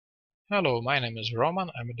Hello, my name is Roman.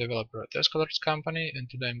 I'm a developer at DeskAlerts company, and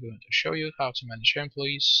today I'm going to show you how to manage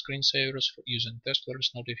employees' screensavers using DeskAlerts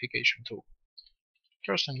notification tool.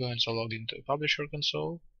 First, I'm going to log into Publisher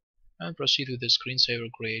console and proceed with the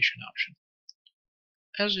screensaver creation option.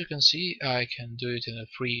 As you can see, I can do it in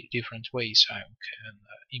three different ways. I can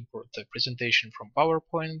import the presentation from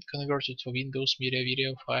PowerPoint and convert it to Windows Media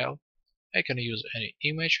Video file. I can use any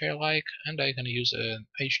image I like, and I can use an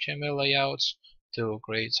HTML layout to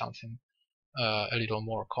create something a little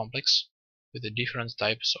more complex with the different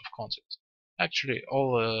types of content. Actually,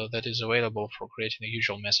 all that is available for creating the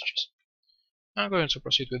usual messages. I'm going to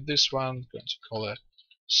proceed with this one. I'm going to call a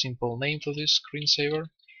simple name to this screensaver.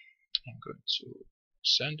 I'm going to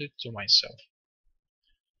send it to myself.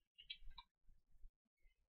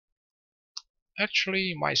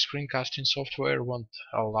 Actually, my screencasting software won't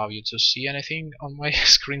allow you to see anything on my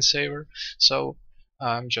screensaver, so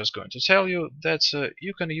I'm just going to tell you that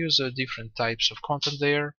you can use different types of content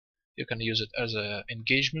there. You can use it as an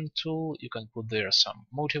engagement tool. You can put there some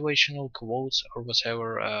motivational quotes or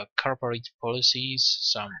whatever, corporate policies,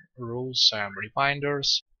 some rules, some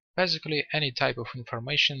reminders. Basically, any type of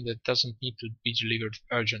information that doesn't need to be delivered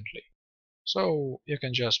urgently. So you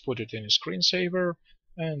can just put it in a screensaver,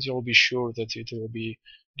 and you'll be sure that it will be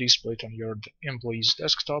displayed on your employees'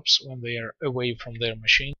 desktops when they are away from their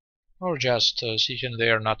machine, or just sitting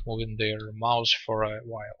there not moving their mouse for a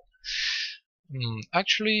while.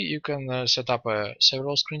 Actually, you can set up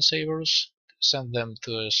several screensavers, send them to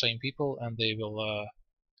the same people, and they will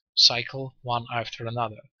cycle one after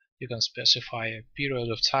another. You can specify a period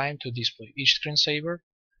of time to display each screensaver,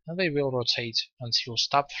 and they will rotate until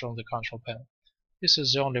stopped from the control panel. This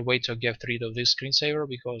is the only way to get rid of this screensaver,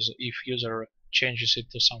 because if user changes it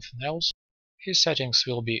to something else, his settings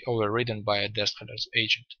will be overridden by a DeskAlerts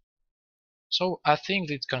agent. So I think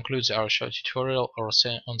that concludes our short tutorial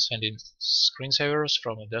on sending screensavers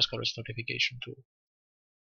from a DeskAlerts notification tool.